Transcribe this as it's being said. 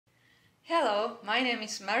Hello, my name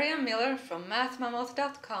is Marian Miller from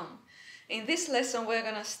mathmammoth.com. In this lesson we're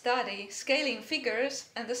going to study scaling figures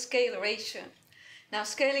and the scale ratio. Now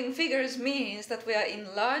scaling figures means that we are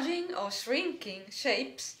enlarging or shrinking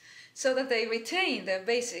shapes so that they retain their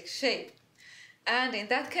basic shape. And in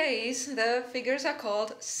that case the figures are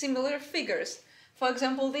called similar figures. For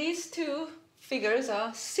example, these two figures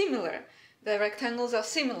are similar, the rectangles are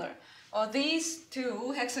similar. Or these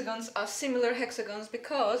two hexagons are similar hexagons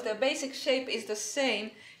because their basic shape is the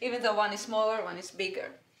same, even though one is smaller, one is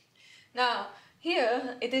bigger. Now,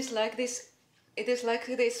 here it is like this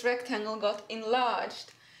rectangle got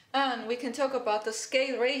enlarged, and we can talk about the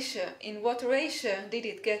scale ratio. In what ratio did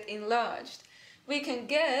it get enlarged? We can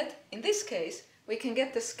get, in this case, we can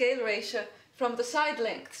get the scale ratio from the side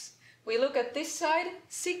lengths. We look at this side,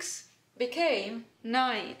 6 became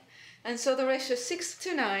 9. And so the ratio 6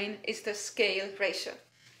 to 9 is the scale ratio.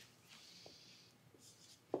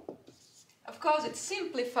 Of course, it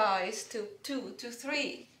simplifies to 2 to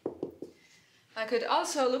 3. I could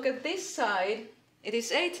also look at this side. It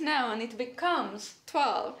is 8 now and it becomes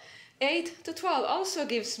 12. 8 to 12 also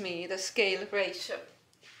gives me the scale ratio.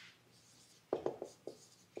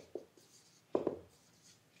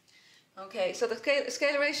 Okay, so the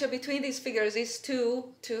scale ratio between these figures is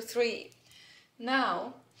 2 to 3.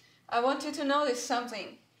 Now, I want you to notice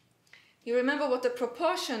something. You remember what a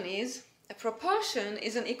proportion is? A proportion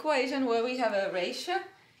is an equation where we have a ratio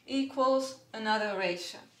equals another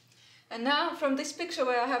ratio. And now from this picture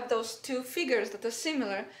where I have those two figures that are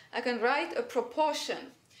similar, I can write a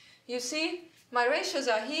proportion. You see, my ratios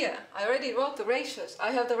are here. I already wrote the ratios.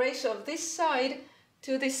 I have the ratio of this side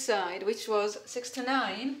to this side, which was 6 to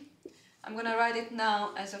 9. I'm going to write it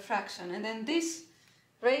now as a fraction. And then this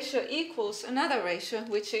ratio equals another ratio,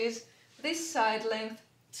 which is this side length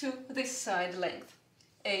to this side length,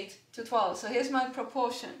 8 to 12. So here's my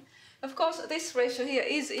proportion. Of course, this ratio here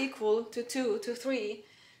is equal to 2 to 3.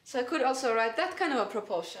 So I could also write that kind of a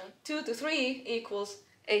proportion. 2 to 3 equals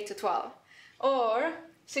 8 to 12. Or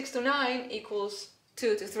 6 to 9 equals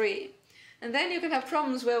 2 to 3. And then you can have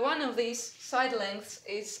problems where one of these side lengths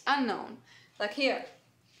is unknown, like here.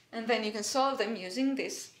 And then you can solve them using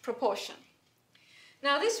this proportion.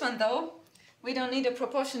 Now this one though, we don't need a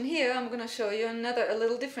proportion here. I'm going to show you a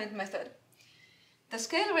little different method. The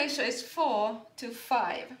scale ratio is 4 to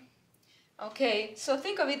 5. Okay, so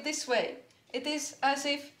think of it this way. It is as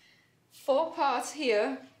if 4 parts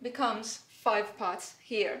here becomes 5 parts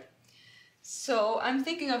here. So I'm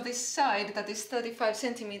thinking of this side that is 35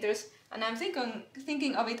 centimeters, and I'm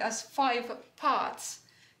thinking of it as 5 parts.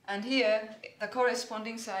 And here the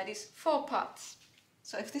corresponding side is 4 parts.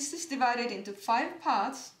 So if this is divided into 5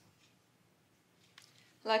 parts,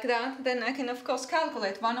 like that, then I can of course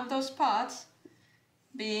calculate one of those parts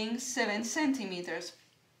being 7 centimeters.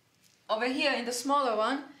 Over here in the smaller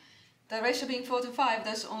one, the ratio being 4 to 5,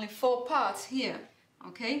 there's only 4 parts here,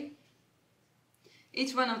 okay?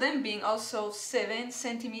 Each one of them being also 7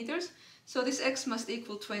 centimeters, so this x must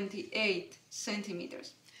equal 28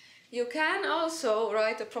 centimeters. You can also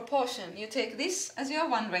write a proportion. You take this as your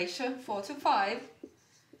one ratio, 4 to 5,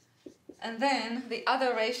 and then the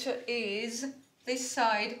other ratio is this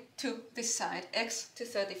side to this side, x to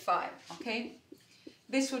 35, okay?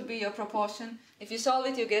 This would be your proportion. If you solve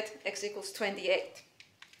it, you get x equals 28.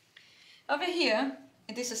 Over here,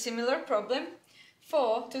 it is a similar problem.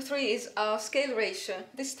 4 to 3 is our scale ratio.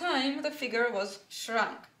 This time the figure was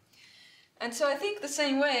shrunk. And so I think the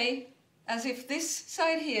same way as if this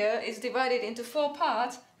side here is divided into 4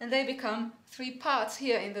 parts and they become 3 parts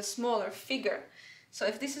here in the smaller figure. So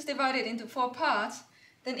if this is divided into 4 parts,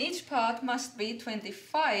 then each part must be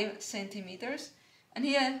 25 centimeters, and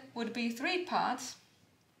here would be 3 parts,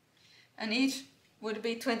 and each would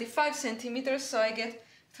be 25 centimeters, so I get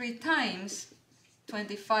 3 times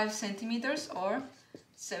 25 centimeters, or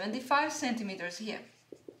 75 centimeters here.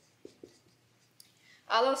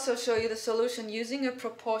 I'll also show you the solution using a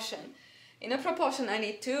proportion. In a proportion I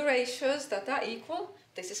need 2 ratios that are equal.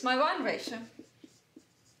 This is my one ratio.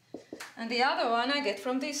 And the other one I get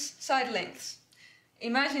from these side lengths.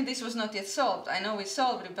 Imagine this was not yet solved. I know we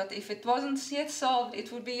solved it, but if it wasn't yet solved,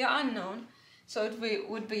 it would be unknown. So it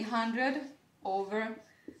would be 100 over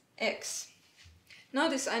x.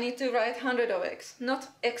 Notice I need to write 100 over x, not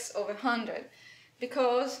x over 100,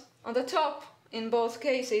 because on the top, in both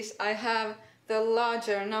cases, I have the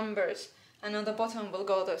larger numbers, and on the bottom will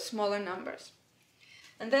go the smaller numbers.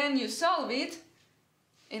 And then you solve it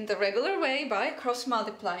in the regular way by cross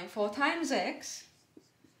multiplying. 4 times x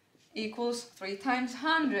equals 3 times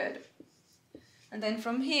 100. And then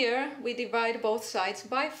from here we divide both sides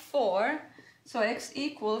by 4, so x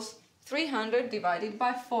equals 300 divided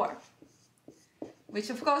by 4. which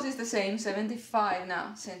of course is the same, 75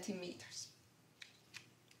 now centimeters.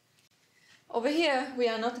 Over here we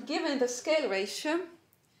are not given the scale ratio,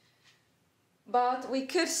 but we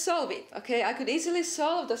could solve it, okay? I could easily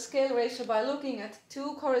solve the scale ratio by looking at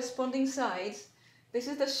two corresponding sides. This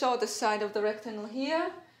is the shorter side of the rectangle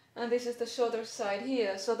here, and this is the shorter side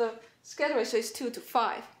here. So the scale ratio is 2 to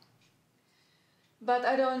 5. But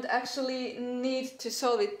I don't actually need to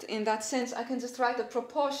solve it in that sense. I can just write a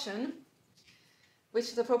proportion,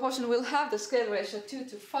 which the proportion will have the scale ratio 2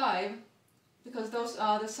 to 5, because those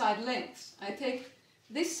are the side lengths. I take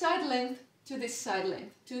this side length to this side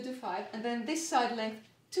length, 2 to 5, and then this side length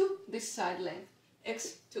to this side length,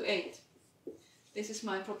 x to 8. This is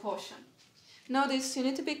my proportion. Notice you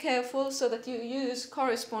need to be careful so that you use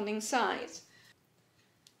corresponding sides.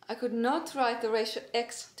 I could not write the ratio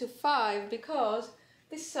x to 5 because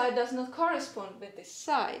this side does not correspond with this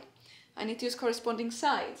side. I need to use corresponding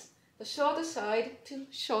sides. The shorter side to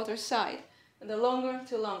shorter side, and the longer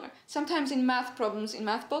to longer. Sometimes in math problems, in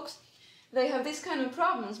math books, they have this kind of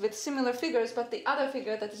problems with similar figures, but the other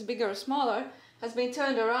figure that is bigger or smaller has been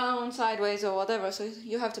turned around, sideways or whatever, so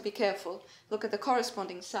you have to be careful. Look at the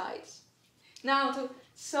corresponding sides. Now to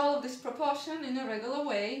solve this proportion in a regular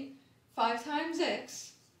way, 5 times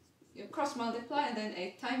x, you cross multiply, and then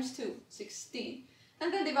 8 times 2, 16.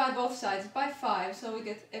 And then divide both sides by 5, so we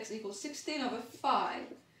get x equals 16 over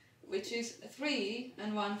 5, which is 3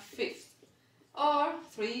 1/5, or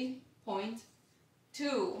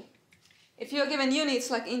 3.2. If you're given units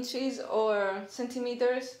like inches or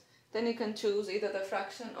centimeters, then you can choose either the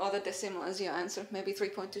fraction or the decimal as your answer, maybe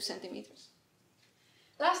 3.2 centimeters.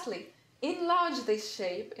 Lastly, enlarge this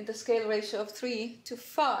shape in the scale ratio of 3 to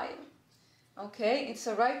 5. Okay, it's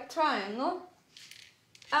a right triangle,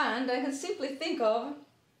 and I can simply think of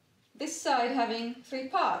this side having 3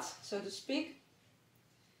 parts, so to speak.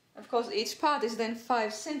 Of course, each part is then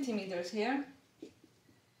 5 centimeters here.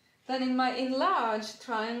 Then in my enlarged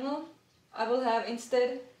triangle, I will have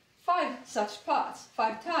instead 5 such parts,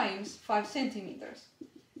 5 times 5 centimeters.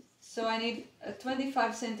 So I need a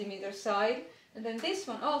 25 centimeter side, and then this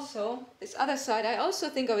one also, this other side, I also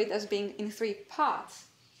think of it as being in 3 parts.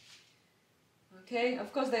 Okay,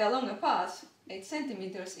 of course they are longer parts, 8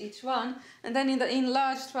 centimeters each one, and then in the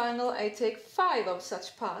enlarged triangle I take 5 of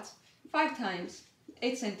such parts, 5 times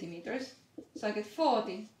 8 centimeters, so I get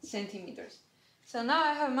 40 centimeters. So now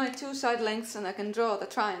I have my 2 side lengths and I can draw the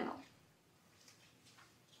triangle.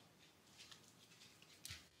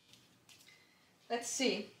 Let's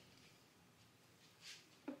see.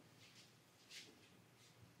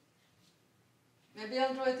 Maybe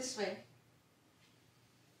I'll draw it this way.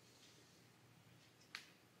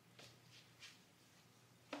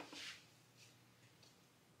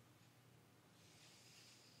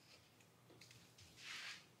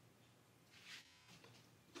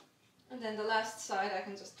 And then the last side I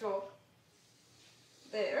can just draw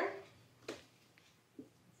there.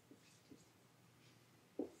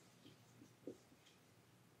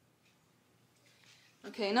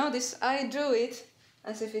 Okay, notice I drew it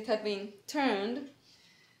as if it had been turned.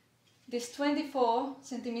 This 24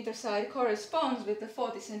 centimeter side corresponds with the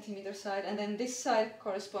 40 centimeter side, and then this side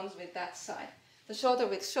corresponds with that side. The shorter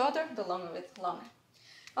with shorter, the longer with longer.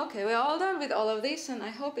 Okay, we're all done with all of this, and I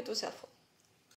hope it was helpful.